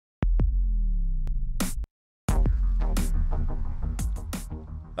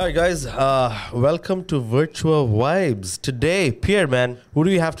All right, guys. Welcome to Virtua Vibes. Today, Pierre, man, who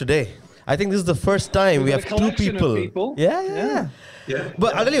do we have today? I think this is the first time we have two people. Yeah.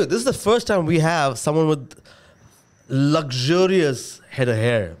 But I'll tell you, this is the first time we have someone with luxurious head of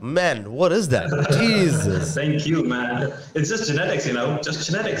hair. Man, what is that? Jesus. Thank you, man. It's just genetics, just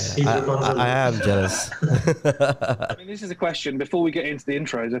genetics. I am jealous. I mean, this is a question, before we get into the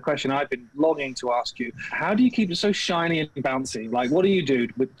intro, it's a question I've been longing to ask you. How do you keep it so shiny and bouncy? Like, what do you do?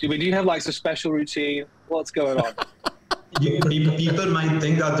 Do you have like a special routine? What's going on? People might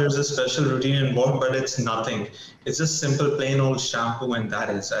think that there's a special routine involved, but it's nothing. It's just simple, plain old shampoo, and that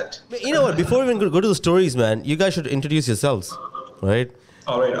is it. You know what? Before we even go to the stories, man, you guys should introduce yourselves, right?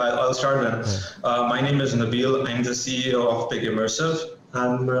 All right, I'll start then. My name is Nabeel. I'm the CEO of Big Immersive.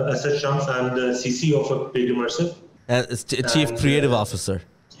 I'm Asad. I'm the CCO of Big Immersive. And Chief Creative Officer.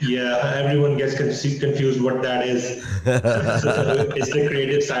 Yeah, everyone gets confused what that is. So it's the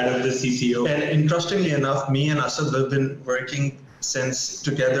creative side of the CCO. And interestingly enough, me and Asad have been working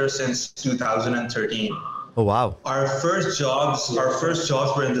together since 2013. Oh wow! Our first jobs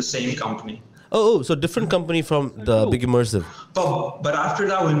were in the same company. Oh, so different company from the Big Immersive. But after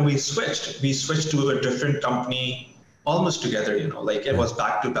that, when we switched to a different company almost together. Like it was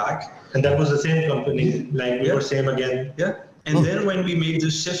back to back. And that was the same company. Like we were same again. Yeah. And then when we made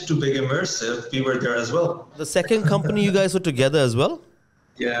the shift to Big Immersive, we were there as well. The second company you guys were together as well?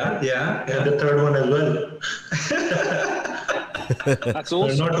 Yeah. And the third one as well. That's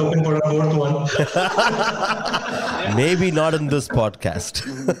awesome. We're not hoping for a fourth one. Maybe not in this podcast.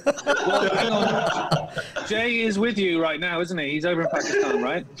 Well, hang on. Jay is with you right now, isn't he? He's over in Pakistan,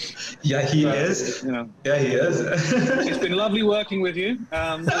 right? Yeah, he is. Yeah, he is. It's been lovely working with you.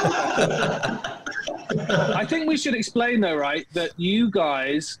 I think we should explain, though, right, that you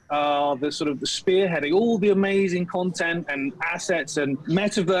guys are the sort of the spearheading all the amazing content and assets and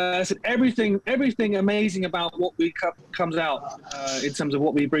metaverse and everything amazing about what comes out in terms of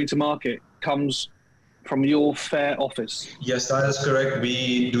what we bring to market comes from your fair office. Yes, that is correct.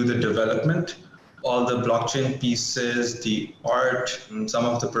 We do the development, all the blockchain pieces, the art, and some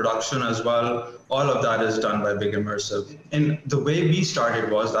of the production as well. All of that is done by Big Immersive. And the way we started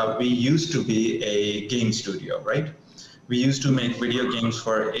was that we used to be a game studio, right? We used to make video games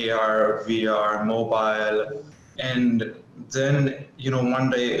for AR, VR, mobile. And then, one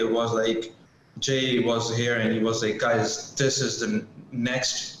day it was like, Jay was here and he was like, guys, this is the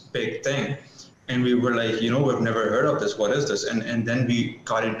next big thing. And we were like, we've never heard of this. What is this? And then we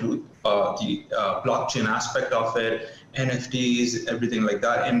got into the blockchain aspect of it, NFTs, everything like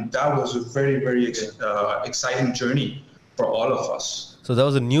that. And that was a very, very exciting journey for all of us. So that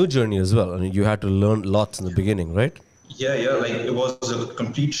was a new journey as well. I mean, you had to learn lots in the beginning, right? Yeah. Like it was a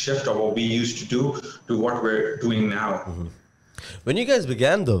complete shift of what we used to do to what we're doing now. Mm-hmm. When you guys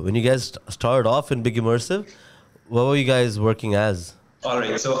began, though, when you guys started off in Big Immersive, what were you guys working as? All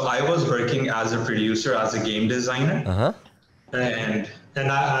right. So I was working as a producer, as a game designer. Uh-huh. And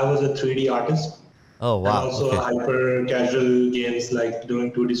I was a 3D artist. Oh, wow. And also hyper casual games like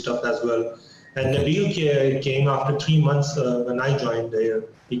doing 2D stuff as well. And Nabeel came after 3 months when I joined there.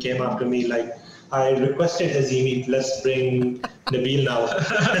 He came after me like, I requested Azimi, let's bring Nabeel now.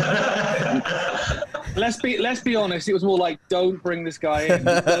 Let's be honest. It was more like, don't bring this guy in.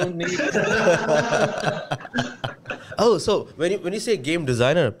 You don't need it. Oh, so when you say game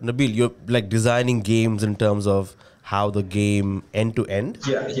designer, Nabeel, you're like designing games in terms of how the game end to end?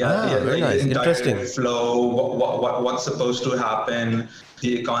 Yeah. Very nice. Interesting. Flow, what's supposed to happen,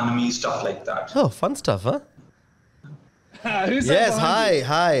 the economy, stuff like that. Oh, fun stuff, huh? Who's Yes, hi.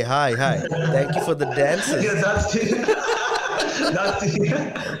 Thank you for the dances. Yeah,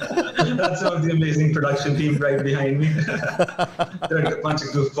 that's some of the amazing production team right behind me. They're a bunch of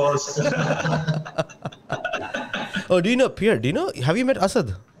goofballs. Oh, do you know Pierre? Have you met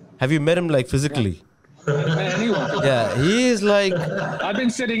Asad? Have you met him like physically? Anyone? Yeah, he is like. I've been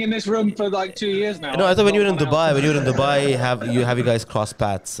sitting in this room for like 2 years now. No, I thought when you were in Dubai, have you guys cross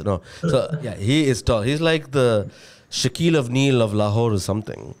paths? No, so yeah, he is tall. He's like the Shaquille O'Neal of Lahore or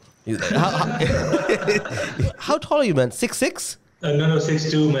something. How tall are you, man? 6'6"? No,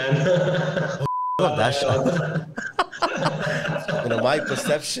 6'2", man. Not that short. My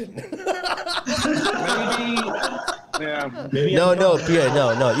perception. Maybe. No, Pierre,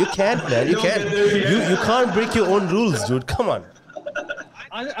 no. You can't, man. You can't. You can't break your own rules, dude. Come on.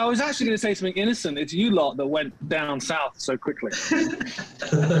 I was actually going to say something innocent. It's you lot that went down south so quickly.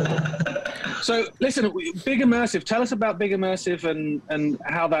 So listen, Big Immersive. Tell us about Big Immersive and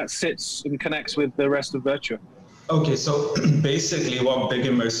how that sits and connects with the rest of Virtua. Okay, so basically what Big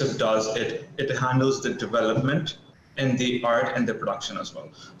Immersive does, it handles the development in the art and the production as well.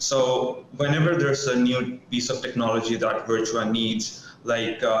 So whenever there's a new piece of technology that Virtua needs,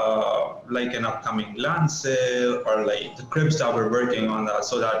 like an upcoming land sale or like the cribs that we're working on that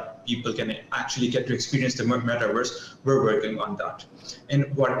so that people can actually get to experience the metaverse, we're working on that.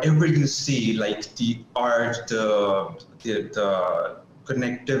 And whatever you see, like the art, the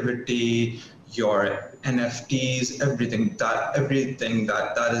connectivity, your NFTs, everything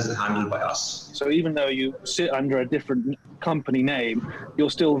that is handled by us. So even though you sit under a different company name, you're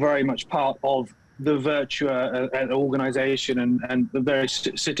still very much part of the Virtua organization and the very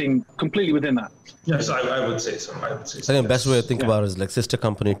sitting completely within that. Yes, I would say so. I think the best way to think about it is like sister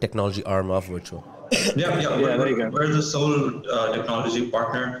company, technology arm of Virtua. Yeah, there you go. We're the sole technology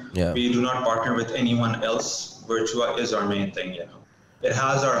partner. Yeah. We do not partner with anyone else. Virtua is our main thing. Yeah, it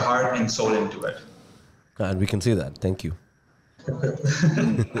has our heart and soul into it. And we can see that. Thank you.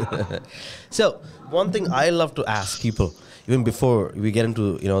 So one thing I love to ask people, even before we get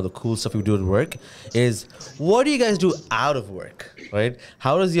into the cool stuff we do at work, is what do you guys do out of work, right?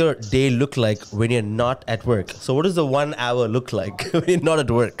 How does your day look like when you're not at work? So what does the 1 hour look like when you're not at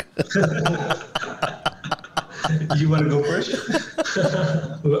work? You want to go first?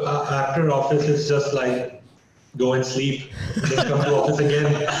 After office, it's just like go and sleep, then come to office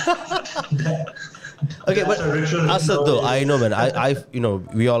again. Okay, but Asad though, I know, man. I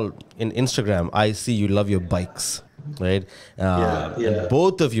we all in Instagram. I see you love your bikes, right? And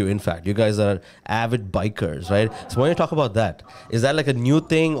both of you, in fact, you guys are avid bikers, right? So when you talk about that, is that like a new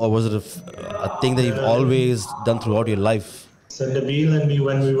thing, or was it a thing that you've always done throughout your life? So Nabeel and me,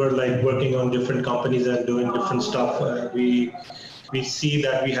 when we were like working on different companies and doing different stuff, we see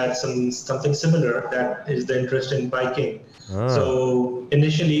that we had something similar. That is the interest in biking. So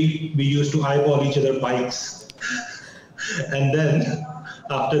initially we used to eyeball each other bikes, and then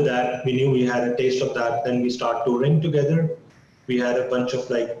after that we knew we had a taste of that. Then we start touring together. We had a bunch of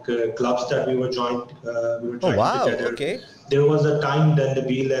like clubs that we were joined. We were trying together. Okay. There was a time then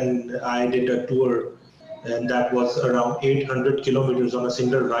Nabeel and I did a tour, and that was around 800 kilometers on a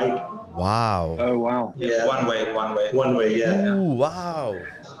single ride. Wow. Oh wow. Yeah. One way. Yeah. Ooh, wow.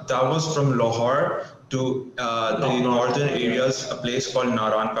 That was from Lahore to the northern areas, a place called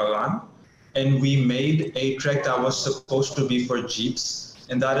Naran Kagan. And we made a trek that was supposed to be for jeeps,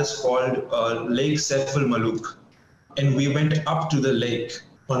 and that is called Lake Saiful Malook. And we went up to the lake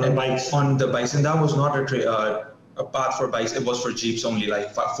on the bikes, and that was not a path for bikes. It was for jeeps only,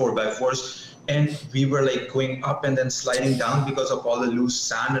 like 4x4s. And we were like going up and then sliding down because of all the loose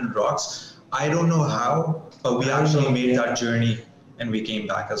sand and rocks. I don't know how, but we actually made that journey. And we came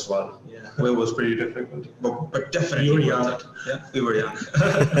back as well. Yeah, it was pretty difficult, but definitely we were young. Yeah, we were young.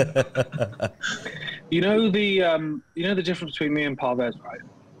 The difference between me and Parves, right?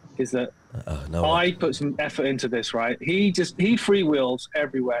 Is that I put some effort into this, right? He freewheels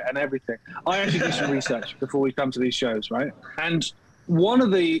everywhere and everything. I actually do some research before we come to these shows, right? And one of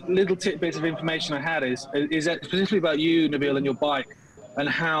the little tidbits of information I had is specifically about you, Nabeel, and your bike, and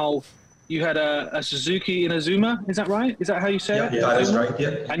how you had a Suzuki Inazuma, is that right? Is that how you say it? Yeah, that is right.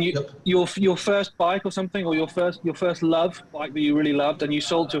 Yeah. And your first bike or something, or your first love bike that you really loved, and you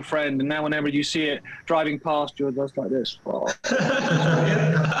sold to a friend, and now whenever you see it driving past, you're just like this. Oh.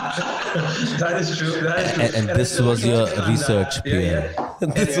 That is true. And this was your research, Pierre.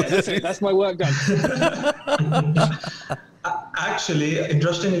 That's my work done. Actually,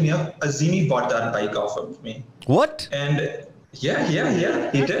 interestingly enough, Azimi bought that bike off of me. What? And yeah. He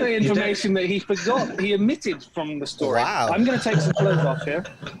That's did. the information that he forgot. He omitted from the story. Wow. I'm going to take some clothes off here.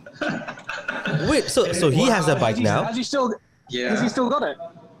 Wait, so he has a bike now? Has he still got it?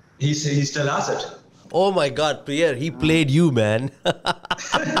 He still has it. Oh my God, Pierre, he played you, man.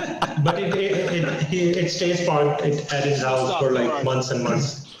 But it stays parked at his house for like months and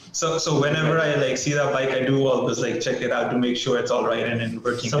months. So whenever I like see that bike, I do always like check it out to make sure it's all right and in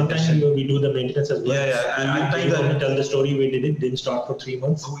working Sometimes condition. we do the maintenance as well. Yeah. I tell the story we didn't start for 3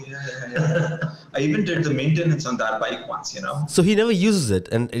 months. Oh yeah. I even did the maintenance on that bike once, So he never uses it,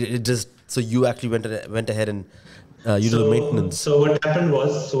 and it just you actually went ahead and you did the maintenance. So what happened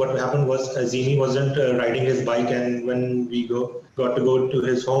was Azimi wasn't riding his bike, and when we got to go to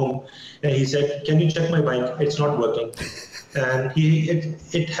his home, and he said, "Can you check my bike? It's not working." And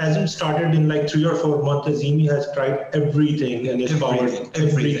it hasn't started in like 3 or 4 months. Azimi has tried everything in his power,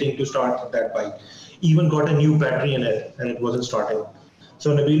 everything to start that bike. Even got a new battery in it, and it wasn't starting.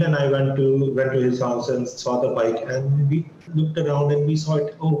 So Nabeel and I went to his house and saw the bike, and we looked around and we saw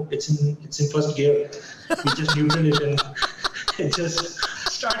it. Oh, it's in first gear. We just neutered it, and it just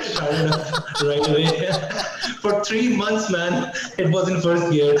started up right away. For 3 months, man, it was in first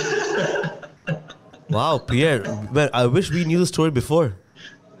gear. Wow, Pierre. Well, I wish we knew the story before.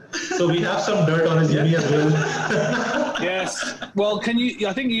 So we have some dirt on Azimi as well. Yes. Well, can you?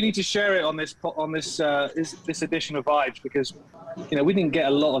 I think you need to share it on this edition of Vibes, because we didn't get a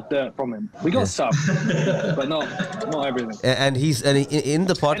lot of dirt from him. We got some, but not everything. And in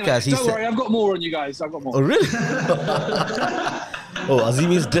the podcast, anyway, don't worry, I've got more on you guys. I've got more. Oh, really? Oh,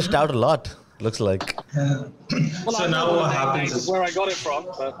 Azimi's dished out a lot. Looks like. Well, so now what happens is where I got it from.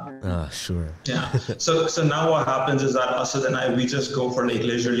 But, sure. Yeah. So now what happens is that Asad and we just go for like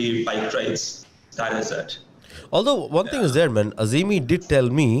leisurely bike rides. That is it. Although one thing is there, man. Azimi did tell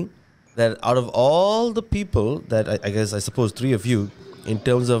me that out of all the people that I suppose three of you, in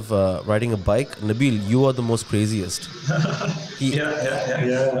terms of riding a bike, Nabeel, you are the most craziest.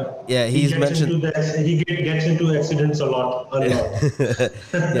 Yeah. He's mentioned. He gets into accidents a lot.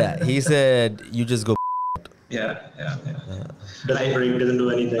 Yeah, he said you just go. Yeah. Doesn't break, doesn't do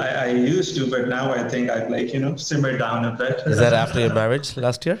anything. I used to, but now I think I've simmered down a bit. Is that after your marriage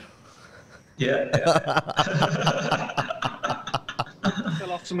last year? Yeah.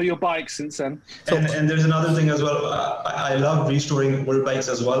 Fell off some of your bikes since then. And there's another thing as well. I love restoring old bikes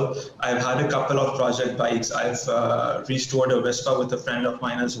as well. I've had a couple of project bikes. I've restored a Vespa with a friend of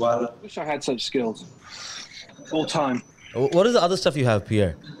mine as well. I wish I had such skills. All time. What is the other stuff you have,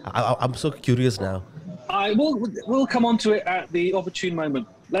 Pierre? I'm so curious now. We'll come on to it at the opportune moment.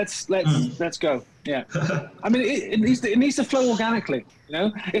 Let's go. Yeah. I mean, it needs to flow organically.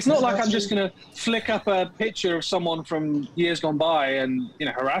 It's not like I'm just gonna flick up a picture of someone from years gone by and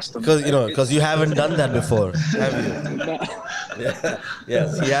harass them. Because you haven't done that before, have you? No.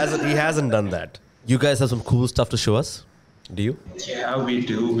 Yes, he hasn't done that. You guys have some cool stuff to show us. Do you? Yeah, we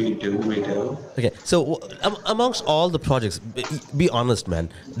do. Okay, so amongst all the projects, be honest, man.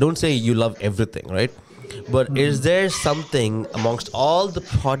 Don't say you love everything, right? But is there something amongst all the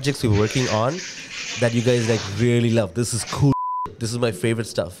projects we're working on that you guys really love? This is cool. This is my favorite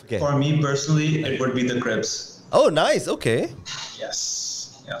stuff. Okay. For me personally, it would be the cribs. Oh, nice. Okay.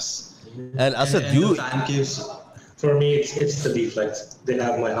 Yes. And Asad, and you. The fan caves. For me, it's the V-Flex. They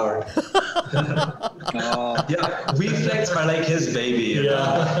have my heart. Yeah, V-Flex are like his baby.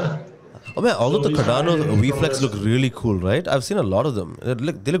 Yeah. Oh man, although the Cardano V-Flex look really cool, right? I've seen a lot of them. They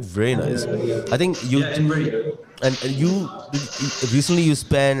look very nice. I think you and you recently you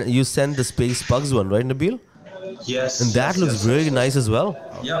sent the Space Pugs one, right, Nabeel? Yes. And that looks really nice as well.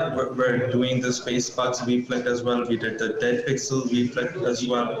 Yeah, we're doing the Space Pugs V-Flex as well. We did the Dead Pixel V-Flex as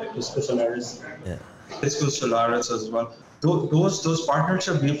well. Disco Solaris. Yeah. Disco Solaris as well. Those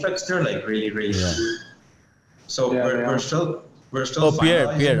partnership V-Flex, they're like really cool. So we're still. Oh,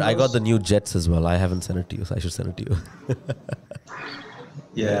 Pierre, I got the new jets as well. I haven't sent it to you, so I should send it to you.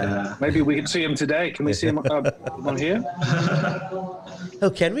 Yeah. Maybe we can see him today. Can we see him on here?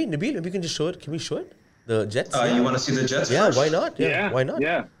 Oh, can we? Nabeel, maybe we can just show it. Can we show it? The jets? You want to see the jets? Yeah, first? why not? Yeah, why not?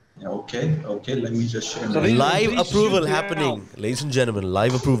 Yeah. Okay. Let me just share. Live approval happening, ladies and gentlemen.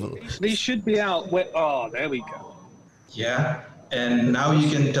 Live approval. These should be out. There we go. Yeah, and now you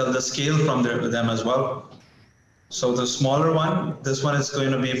can tell the scale from them as well. So the smaller one, this one is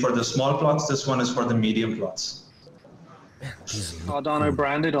going to be for the small plots. This one is for the medium plots. Cardano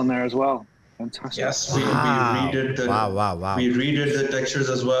branded on there as well. Fantastic. Yes, we redid the we redid the textures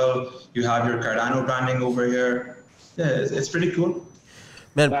as well. You have your Cardano branding over here. Yeah, it's pretty cool.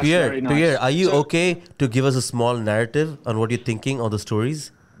 Man, That's Pierre, nice. are you okay to give us a small narrative on what you're thinking on the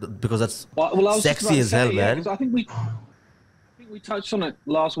stories? Because that's sexy as hell, man. I think we touched on it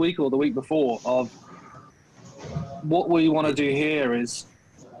last week or the week before of what we want to do here is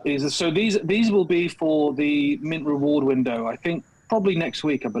so these will be for the mint reward window. I think probably next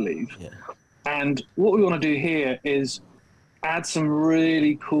week, I believe. Yeah. And what we want to do here is add some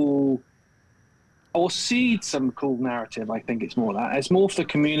really cool, or seed some cool narrative. I think it's more that. It's more for the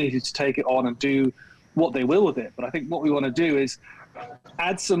community to take it on and do what they will with it. But I think what we want to do is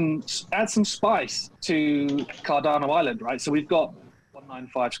add some spice to Cardano Island, right? So we've got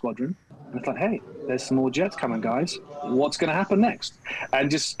 195 Squadron. And it's like, hey, there's some more jets coming, guys. What's going to happen next?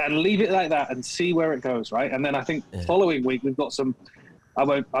 And leave it like that and see where it goes, right? And then I think following week we've got some. I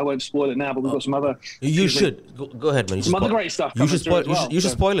won't spoil it now, but we've got some other. You should go ahead, man. Some other great stuff. You should spoil. You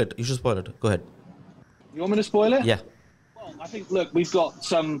should spoil it. You should spoil it. Go ahead. You want me to spoil it? Yeah. Well, I think we've got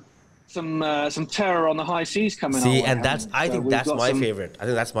some terror on the high seas coming. See, and I think that's my favorite. I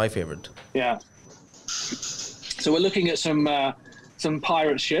think that's my favorite. Yeah. So we're looking at some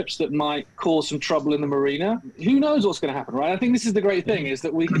pirate ships that might cause some trouble in the marina. Who knows what's going to happen, right? I think this is the great thing, is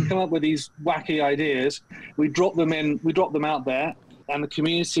that we can come up with these wacky ideas. We drop them out there, and the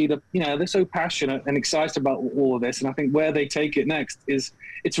community, they're so passionate and excited about all of this. And I think where they take it next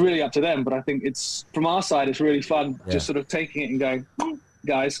it's really up to them. But I think it's from our side, it's really fun just sort of taking it and going,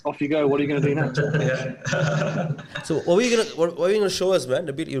 guys, off you go. What are you going to do next? So what are you going to show us, man?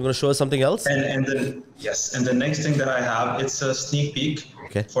 Nabeel, you're going to show us something else? And the next thing that I have, it's a sneak peek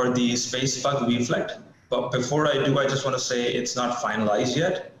for the Space Bug Reflect. But before I do, I just want to say it's not finalized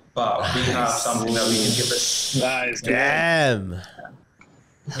yet, but we have something that we can give it. Nice. Damn.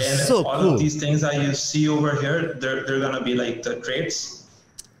 And so all cool. of these things that you see over here, they're going to be like the traits.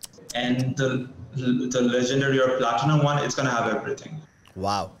 And the legendary or platinum one, it's going to have everything.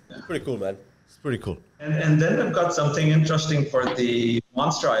 Wow. Pretty cool, man. It's pretty cool. And then we've got something interesting for the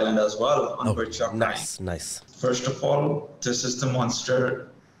Monster Island as well on Virtua. Nice. First of all, this is the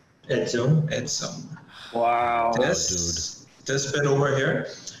Monster Edzone. Wow. This bit over here,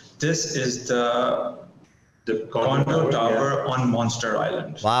 this is the condo tower on Monster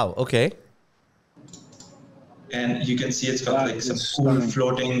Island. Wow, okay. And you can see it's got like some cool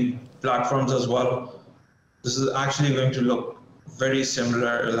floating platforms as well. This is actually going to look very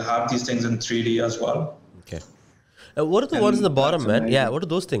similar. It'll have these things in 3D as well. Okay. What are the ones in the bottom, man? Yeah, what are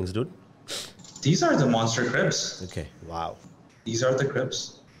those things, dude? These are the monster cribs. Okay, wow. These are the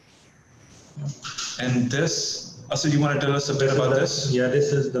cribs. And this, Asad, you want to tell us a bit about this? Yeah,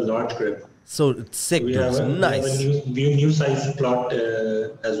 this is the large crib. So it's sick, dude. It's nice. We have a new size plot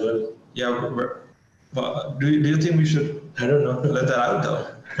as well. Yeah, do you think we should, I don't know, let that out though?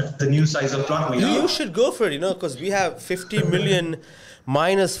 The new size of plot we have. You should go for it, because we have 50 million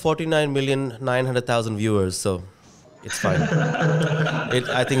minus 49,900,000 viewers, so it's fine.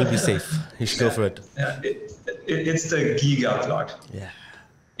 I think it'll be safe. You should go for it. Yeah, it's the Giga plot. Yeah.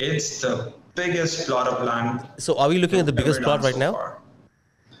 It's the biggest plot of land. So are we looking at the biggest plot right now?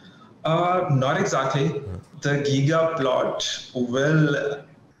 Not exactly. The Giga plot will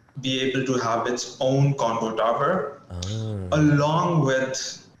be able to have its own condo tower along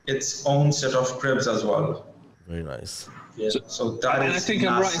with its own set of cribs as well. Very nice. Yeah. So that and is I think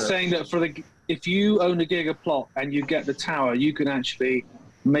massive. I'm right in saying that if you own a Giga plot and you get the tower, you can actually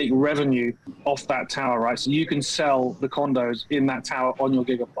make revenue off that tower, right? So you can sell the condos in that tower on your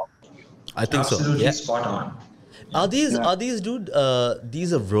Giga plot. I think Absolutely so. Yeah. Spot on. Are these, dude?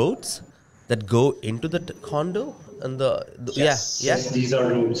 These are roads that go into the condo and Yes. yeah. These are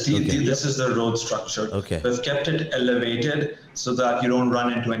rooms. This is the road structure. Okay. We've kept it elevated so that you don't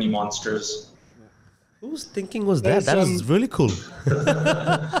run into any monsters. Whose thinking was that? That was really cool.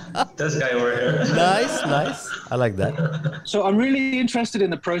 This guy over here. Nice. I like that. So I'm really interested in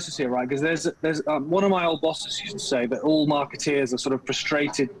the process here, right? Because there's one of my old bosses used to say that all marketeers are sort of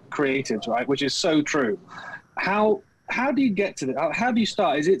frustrated creatives, right? Which is so true. How do you get to that? How do you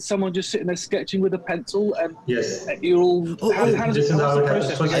start? Is it someone just sitting there sketching with a pencil and Yes. you're all? How does it? How's the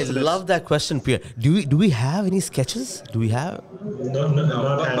process? I love that question, Pierre. Do we have any sketches? Do we have? No,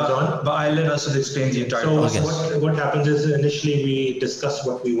 not hands-on. But I let us explain the entire So process. what happens is initially we discuss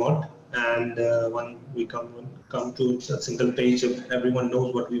what we want, and when we come to a single page, if everyone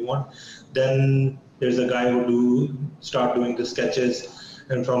knows what we want, then there's a guy who start doing the sketches,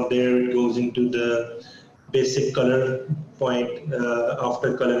 and from there it goes into the basic color point.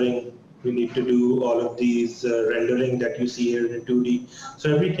 After coloring, we need to do all of these rendering that you see here in 2D.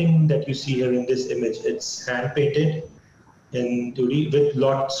 So everything that you see here in this image, it's hand painted in 2D with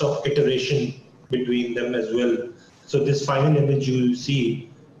lots of iteration between them as well. So this final image you see,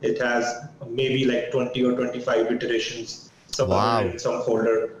 it has maybe like 20 or 25 iterations somewhere in some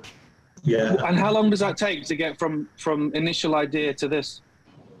folder. Yeah. And how long does that take to get from initial idea to this?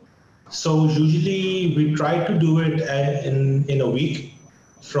 So usually we try to do it in a week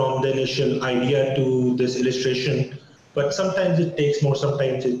from the initial idea to this illustration, but sometimes it takes more,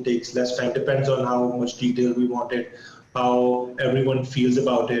 sometimes it takes less time. Depends on how much detail we want it, how everyone feels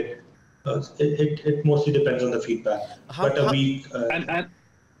about it. It mostly depends on the feedback. But a week. And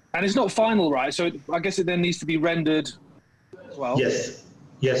it's not final, right? So I guess it then needs to be rendered as well.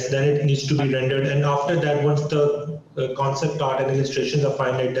 Yes, then it needs to be rendered. And after that, once the concept art and illustrations are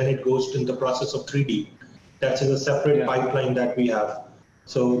finalized, then it goes in the process of 3D. That's a separate pipeline that we have.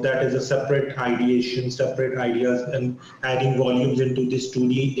 So that is a separate ideation, separate ideas, and adding volumes into this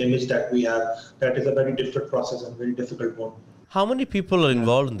 2D image that we have. That is a very different process and very difficult one. How many people are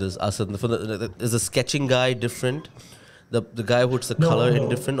involved in this, Asad? Is the sketching guy different? The guy who puts the color in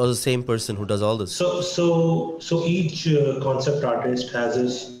different, or the same person who does all this? So each concept artist has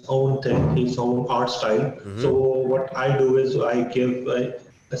his own thing, his own art style. Mm-hmm. So what I do is I give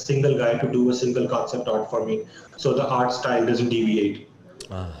a single guy to do a single concept art for me, so the art style doesn't deviate.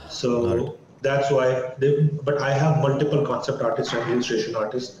 So That's why. But I have multiple concept artists and illustration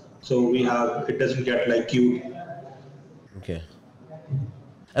artists, so it doesn't get like queued. Okay.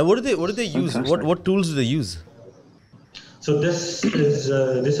 And what do they use? What tools do they use? So this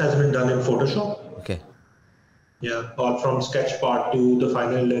has been done in Photoshop. Okay. Yeah, all from sketch part to the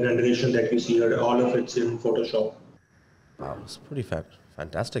final renderation that you see here, all of it's in Photoshop. Wow, it's pretty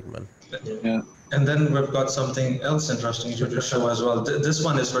fantastic, man. Yeah. And then we've got something else interesting to show as well. This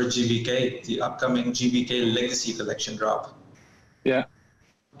one is for GBK, the upcoming GBK Legacy Collection drop. Yeah.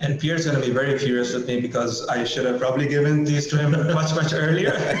 And Pierre's going to be very furious with me because I should have probably given these to him much, much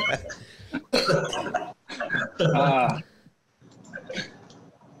earlier.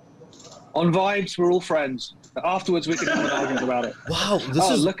 On Vibes, we're all friends. Afterwards, we can have an argument about it. Wow,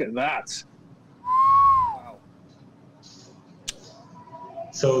 look at that. Wow.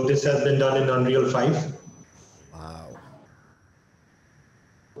 So this has been done in Unreal 5. Wow.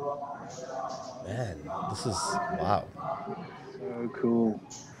 Man, this is wow. So cool.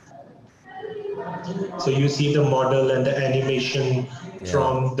 So you see the model and the animation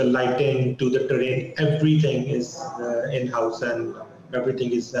from the lighting to the terrain. Everything is in-house and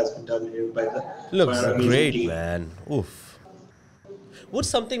everything has been done here by the. Looks great, team. Man. Oof. Would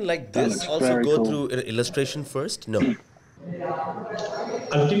something like this also go through illustration first? No.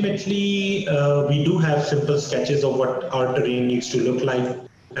 Ultimately, we do have simple sketches of what our terrain needs to look like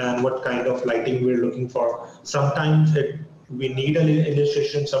and what kind of lighting we're looking for. Sometimes we need an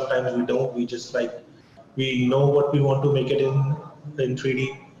illustration, sometimes we don't. We just we know what we want to make it in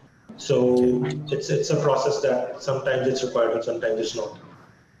 3D. So it's a process that sometimes it's required and sometimes it's not.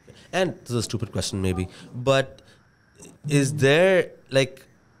 And this is a stupid question maybe, but is there like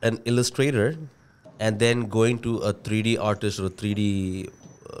an illustrator and then going to a 3D artist or a 3D,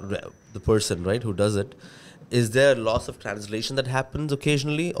 the person, right, who does it? Is there loss of translation that happens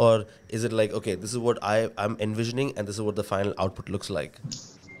occasionally, or is it like, okay, this is what I'm envisioning and this is what the final output looks like?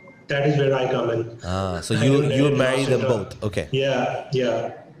 That is where I come in. So you marry them both. Okay. Yeah.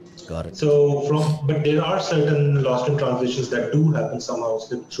 Got it. So but there are certain lost in translations that do happen somehow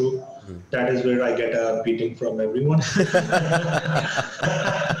slip through. That is where I get a beating from everyone.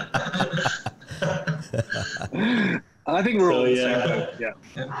 I think we're all yeah.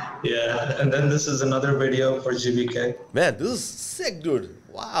 And then this is another video for GBK. Man, this is sick, dude.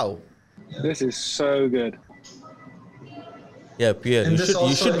 Wow. This is so good. Yeah, Pierre,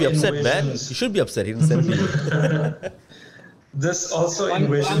 you should be upset, man. You should be upset. He didn't send me. This also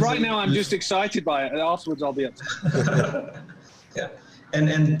envisions. Right now, I'm just excited by it. Afterwards, I'll be upset. Yeah.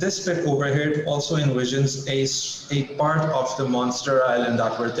 And this bit over here also envisions a part of the monster island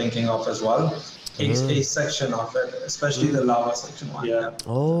that we're thinking of as well. A section of it, especially the lava section one. Yeah.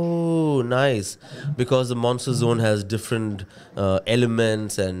 Oh, nice. Because the monster zone has different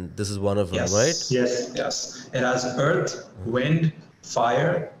elements, and this is one of them, right? Yes. It has earth, wind,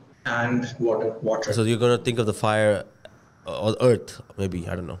 fire, and water. So you're going to think of the fire or earth, maybe.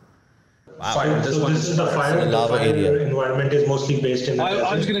 I don't know. Wow. Fire. This is the fire. The lava area. Environment is mostly based in the desert.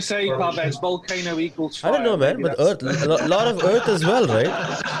 I was going to say, Parves, volcano equals fire. I don't know, man, but earth, a lot of earth as well, right?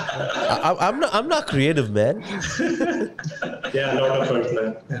 I'm not creative, man. Yeah, a lot of earth,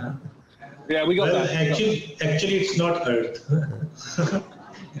 man. Yeah, we got that. Actually, it's not earth.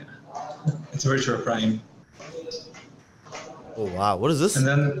 It's Virtua Prime. Oh, wow. What is this? And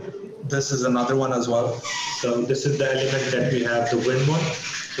then this is another one as well. So this is the element that we have, the wind one.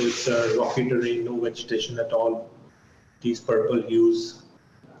 So it's a rocky terrain, no vegetation at all. These purple hues.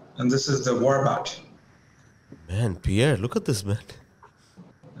 And this is the warbat. Man, Pierre, look at this, man.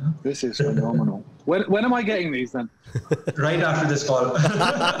 This is phenomenal. When am I getting these then? Right after this call.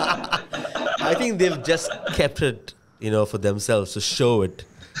 I think they've just kept it, for themselves to show it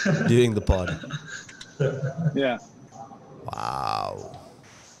during the pod. Yeah. Wow.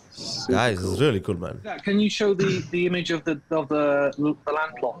 Guys, this is really cool, man. Can you show the image of the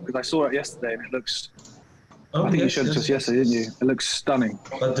land plot? Because I saw it yesterday and it looks. I think you showed it to us yesterday, didn't you? It looks stunning.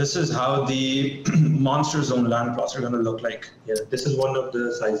 But this is how the monster zone land plots are going to look like. Yeah, this is one of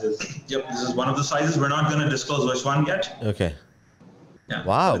the sizes. Yep, this is one of the sizes. We're not going to disclose which one yet. Okay. Yeah.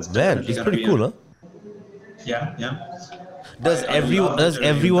 Wow, man, it's pretty cool, huh? Yeah. Does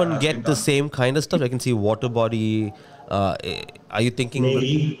everyone get the same kind of stuff? I can see water body. Are you thinking?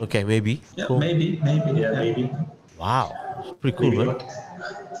 Maybe. Okay, maybe. Yeah, cool. maybe. Yeah, maybe. Wow, it's pretty cool, man.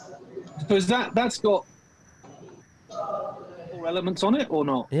 So that's got more elements on it or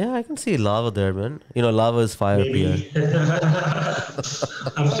not? Yeah, I can see lava there, man. Lava is fire, Pierre.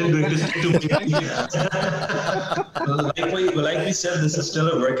 I'm still going to stick to like we said, this is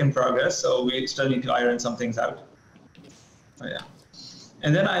still a work in progress, so we still need to iron some things out. Oh, yeah.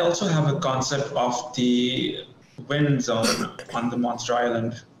 And then I also have a concept of the wind zone on the Monster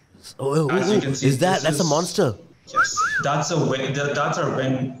Island. As you can see, that's a monster? Yes, that's our wind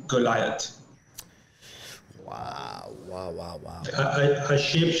Goliath. Wow. A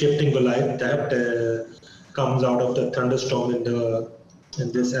shape-shifting Goliath that comes out of the thunderstorm in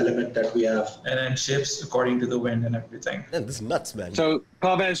this element that we have. And then shapes according to the wind and everything. Man, this is nuts, man. So,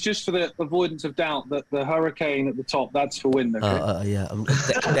 Parves, just for the avoidance of doubt, that the hurricane at the top, that's for wind, okay? Yeah.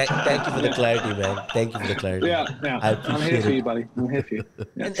 Thank you for the clarity, man. Thank you for the clarity. Yeah. I'm here for you, buddy. I'm here for you.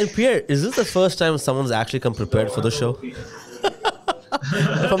 Yeah. And Pierre, is this the first time someone's actually come prepared for the show?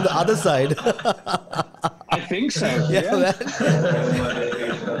 From the other side. I think so. Yeah.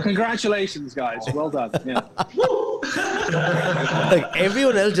 Congratulations, guys. Well done. Yeah. Like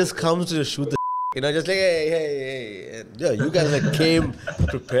everyone else just comes to shoot the just like hey. And, yeah, you guys like came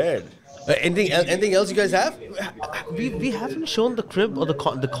prepared. Anything else you guys have? We haven't shown the crib or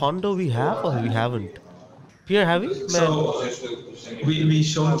the condo we have, or we haven't. Pierre, have we? So we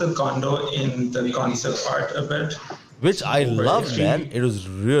showed the condo in the concept art a bit. Which I love, man. It was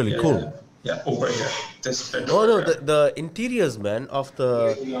really cool. Yeah, over here. This bit. Oh no, the interiors, man, of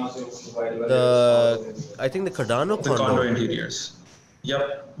the I think the Cardano condo. The condo interiors.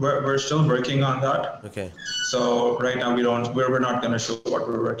 Yep, we're still working on that. Okay. So right now we're not going to show what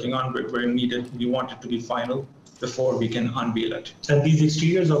we're working on, but we want it to be final before we can unveil it. And these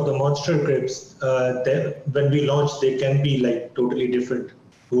exteriors of the monster cribs, when we launch, they can be like totally different.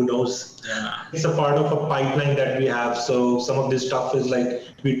 Who knows? Yeah. It's a part of a pipeline that we have. So some of this stuff is like,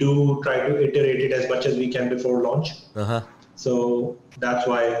 we do try to iterate it as much as we can before launch. So that's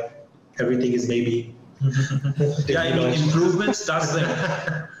why everything is maybe. Improvements, that's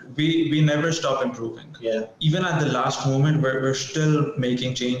the we never stop improving. Yeah. Even at the last moment, we're still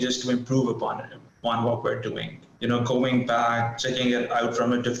making changes to improve upon what we're doing. Going back, checking it out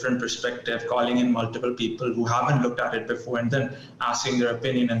from a different perspective, calling in multiple people who haven't looked at it before, and then asking their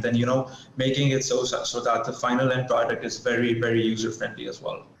opinion, and then making it so that the final end product is very, very user friendly as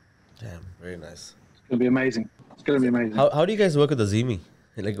well. Damn, very nice. It's gonna be amazing. How do you guys work with Azimi?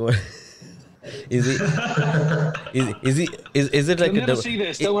 Like what? Is it like You'll never see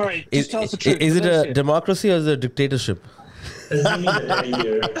this, don't worry. Just tell us the truth. Is it a democracy or is it a dictatorship?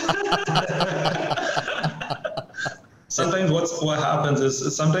 Sometimes what happens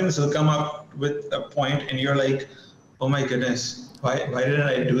is sometimes he'll come up with a point and you're like, oh my goodness, why didn't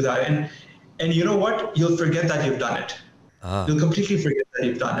I do that? And you know what? You'll forget that you've done it. You'll completely forget that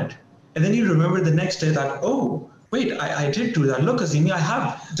you've done it. And then you remember the next day that, oh, wait, I did do that. Look, Azimi, I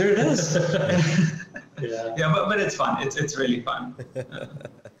have. There it is. But it's fun. It's really fun.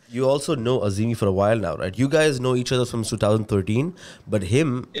 You also know Azimi for a while now, right? You guys know each other from 2013, but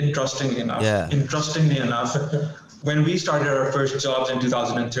him... Interestingly enough, when we started our first jobs in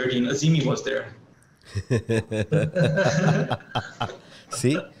 2013, Azimi was there.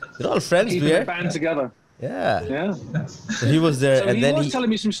 See? They're all friends, keeping the band together. Yeah. So he was there, so and then he was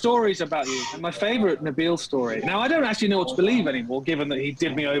telling me some stories about you. And my favorite Nabeel story. Now I don't actually know what to believe anymore, given that he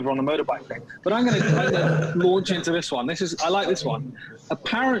did me over on a motorbike thing. But I'm going to launch into this one. I like this one.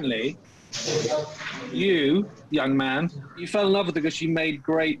 Apparently, you, young man, you fell in love with her because she made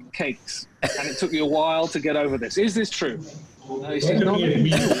great cakes, and it took you a while to get over this. Is this true? No, you see, not you're both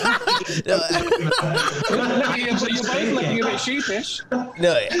looking a bit sheepish.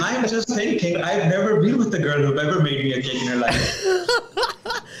 No, I'm just thinking, I've never been with a girl who ever made me a cake in her life.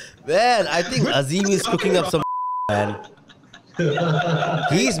 Man, I think Azimi is cooking up some man.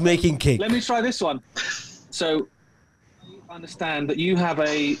 He's making cake. Let me try this one. So, you understand that you have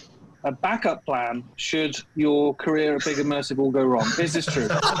a backup plan should your career at Big Immersive all go wrong. Is this true?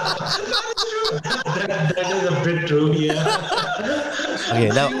 That is a bit true, Okay,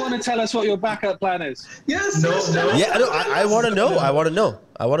 now, do you want to tell us what your backup plan is? Yes. No. Yeah, I want to know. I want to know.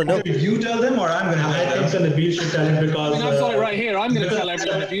 You tell them, or I'm going to tell them. Nabeel should tell it because... I've got it right here. I'm going to tell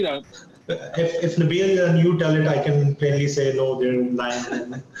everyone if you don't. If Nabeel and you tell it, I can plainly say no, they're lying.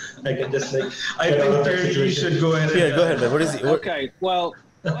 And I can just like... I think you should go ahead. Yeah, go ahead, man. What is it? Okay, well...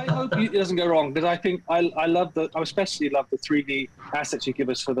 I hope it doesn't go wrong, because I think I especially love the 3D assets you give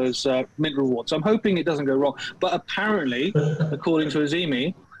us for those mint rewards. So I'm hoping it doesn't go wrong. But apparently, according to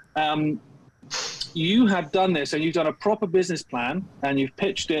Azimi, you have done this and you've done a proper business plan and you've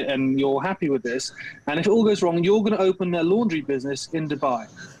pitched it and you're happy with this. And if it all goes wrong, you're going to open a laundry business in Dubai.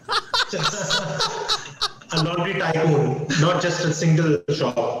 A laundry tycoon, not just a single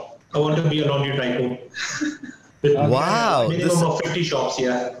shop. I want to be a laundry tycoon. Wow. Minimum of 50 shops,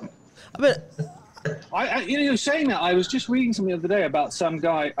 yeah. I mean, you're saying that. I was just reading something the other day about some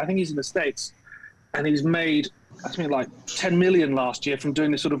guy, I think he's in the States, and he's made, I think, like 10 million last year from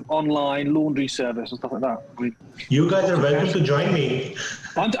doing this sort of online laundry service and stuff like that. I mean, you guys are welcome to join me.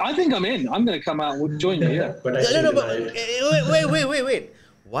 I think I'm in. I'm going to come out and join you. Yeah. But wait.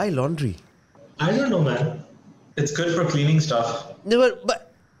 Why laundry? I don't know, man. It's good for cleaning stuff. No,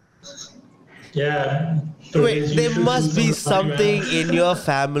 but yeah. Wait, there must be something in your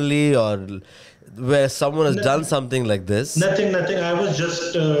family or where someone has done something like this. Nothing. I was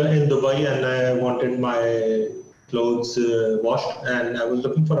just in Dubai and I wanted my clothes washed, and I was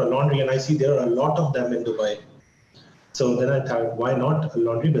looking for a laundry, and I see there are a lot of them in Dubai. So then I thought, why not a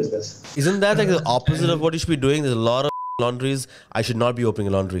laundry business? Isn't that like the opposite of what you should be doing? There's a lot of laundries. I should not be opening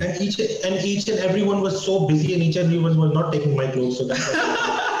a laundry. And each and everyone was so busy, and each and everyone was not taking my clothes. So that's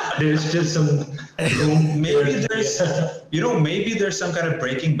there's still some maybe there's some kind of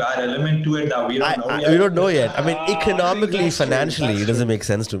Breaking Bad element to it that we don't know yet. We don't know yet. I mean, economically, financially, it doesn't make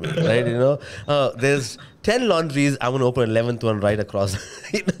sense to me, right? You know, there's 10 laundries. I'm going to open 11th one right across.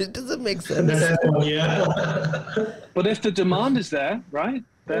 It doesn't make sense. Yeah. But if the demand is there, right?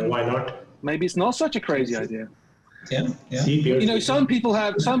 Then why not? Maybe it's not such a crazy idea. Yeah. You know, some people,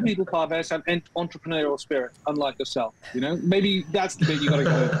 Parves, have entrepreneurial spirit, unlike yourself. You know, maybe that's the bit you got to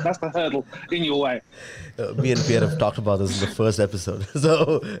go. That's the hurdle in your way. Me and Pierre have talked about this in the first episode.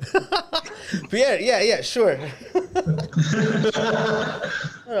 So, Pierre, yeah, sure.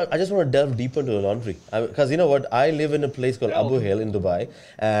 I just want to delve deeper into the laundry because you know what? I live in a place called Abu Hail in Dubai,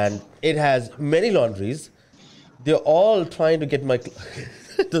 and it has many laundries. They're all trying to get my.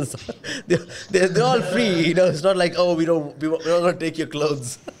 They're all free, you know. It's not like, oh, we're not going to take your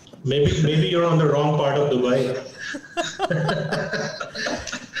clothes. Maybe you're on the wrong part of Dubai.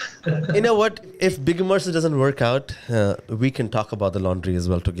 You know what? If Big Immersive doesn't work out, we can talk about the laundry as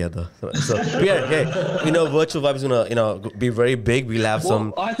well together. So Pierre, hey, you know, Virtual Vibes is going to, you know, be very big. We'll have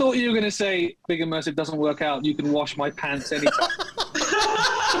some. I thought you were going to say Big Immersive doesn't work out. You can wash my pants anytime.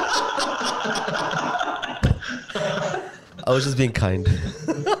 I was just being kind.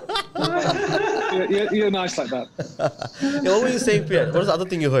 You're nice like that. Yeah, what were you saying, Pierre? What was the other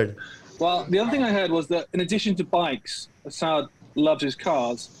thing you heard? Well, the other thing I heard was that in addition to bikes, Asad loves his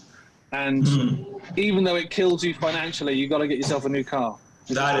cars. And even though it kills you financially, you got to get yourself a new car.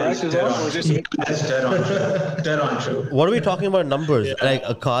 That is dead on true. What are we talking about numbers? Yeah. Like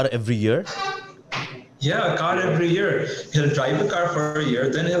a car every year? Yeah, a car every year. He'll drive the car for a year,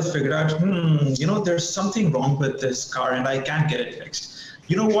 then he'll figure out, you know, there's something wrong with this car and I can't get it fixed.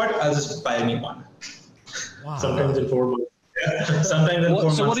 You know what? I'll just buy a new one. Wow. Sometimes in 4 months. Yeah. Sometimes in 4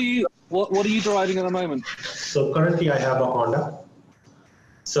 months. So what are you driving at the moment? So currently I have a Honda.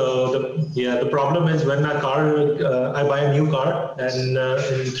 So the problem is when I buy a new car and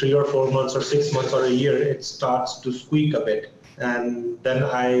in 3 or 4 months or 6 months or a year, it starts to squeak a bit. And then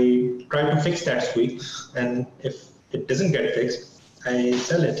I try to fix that squeak. And if it doesn't get fixed, I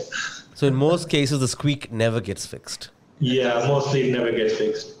sell it. So in most cases, the squeak never gets fixed. Yeah, mostly it never gets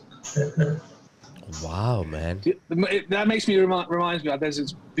fixed. Wow, man. That makes me reminds me, there's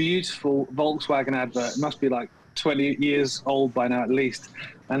this beautiful Volkswagen advert. It must be like 20 years old by now at least.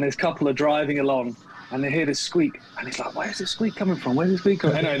 And this couple are driving along and they hear this squeak. And he's like, where's this squeak coming from? Where's this squeak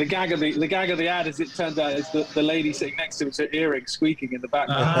coming from? Anyway, the gag of the ad, as it turns out, is the lady sitting next to him, it's her earring squeaking in the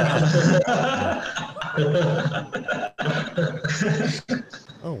background.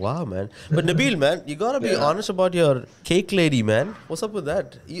 Oh, wow, man. But Nabeel, man, you got to be honest about your cake lady, man. What's up with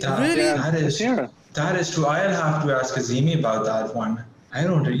that? That is true. I'll have to ask Azimi about that one. I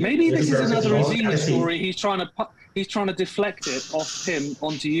don't really. Maybe this is another Azimi story. He's trying to deflect it off him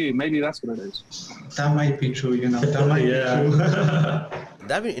onto you. Maybe that's what it is. That might be true, you know. That might be true.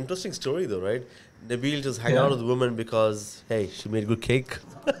 That'd be an interesting story, though, right? Nabeel just hang out with a woman because, hey, she made good cake.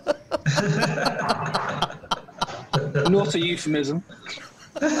 Not a euphemism.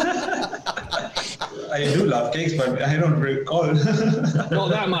 I do love cakes, but I don't recall. Not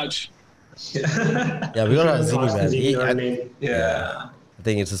that much. Yeah, we got Azimi, man. I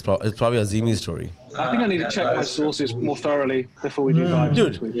think it's probably a Azimi story. I think I need to check my sources more thoroughly before we do vibes.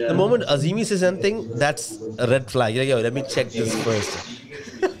 Dude, the moment Azimi says something, that's a red flag. Yo, let me check this first.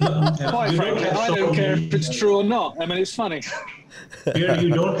 Quite frankly, I don't care if it's true or not. I mean, it's funny. Here you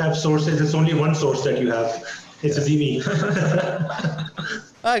don't have sources. It's only one source that you have. It's Azimi.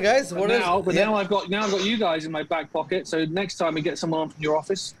 Hi guys. Now I've got you guys in my back pocket. So next time we get someone from your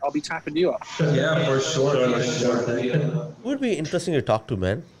office, I'll be tapping you up. Yeah, for sure. Would be interesting to talk to,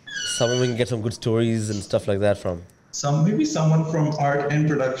 man. Someone we can get some good stories and stuff like that from. maybe someone from art and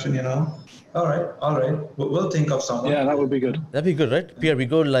production, you know. All right. We'll think of someone. Yeah, that would be good. That'd be good, right? Pierre, we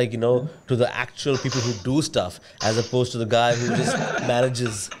go like, to the actual people who do stuff as opposed to the guy who just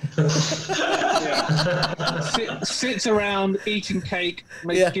manages. Sits around eating cake,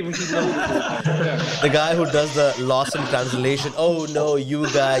 giving people The guy who does the loss in translation. Oh, no, you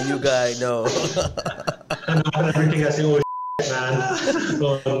guy, no. And after everything, I say, oh, man.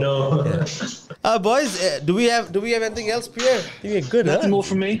 Oh, no. Boys, do we have anything else, Pierre? Good, Nothing more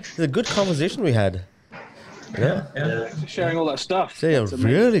from me. It's a good conversation we had. Yeah. Sharing all that stuff. So, yeah,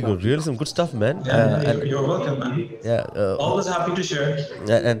 really good. Really some good stuff, man. You're welcome, man. Yeah. Always happy to share.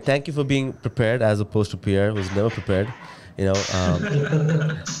 And thank you for being prepared as opposed to Pierre, who's never prepared.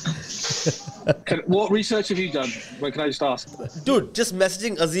 What research have you done? Can I just ask? Dude, just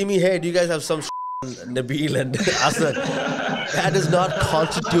messaging Azimi, hey, do you guys have some on Nabeel and Asad? That does not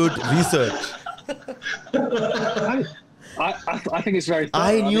constitute research. I think it's very thorough.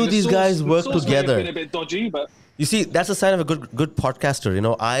 I knew these guys work together. Been a bit dodgy, but you see, that's a sign of a good podcaster.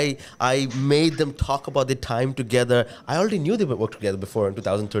 I made them talk about their time together. I already knew they would work together before in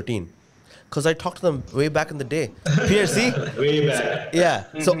 2013. Because I talked to them way back in the day. Pierre, see? Way back. Yeah.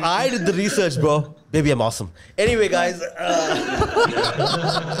 So I did the research, bro. Baby, I'm awesome. Anyway, guys.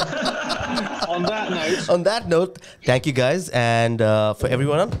 On that note, thank you guys. And for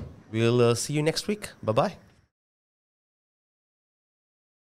everyone, we'll see you next week. Bye-bye.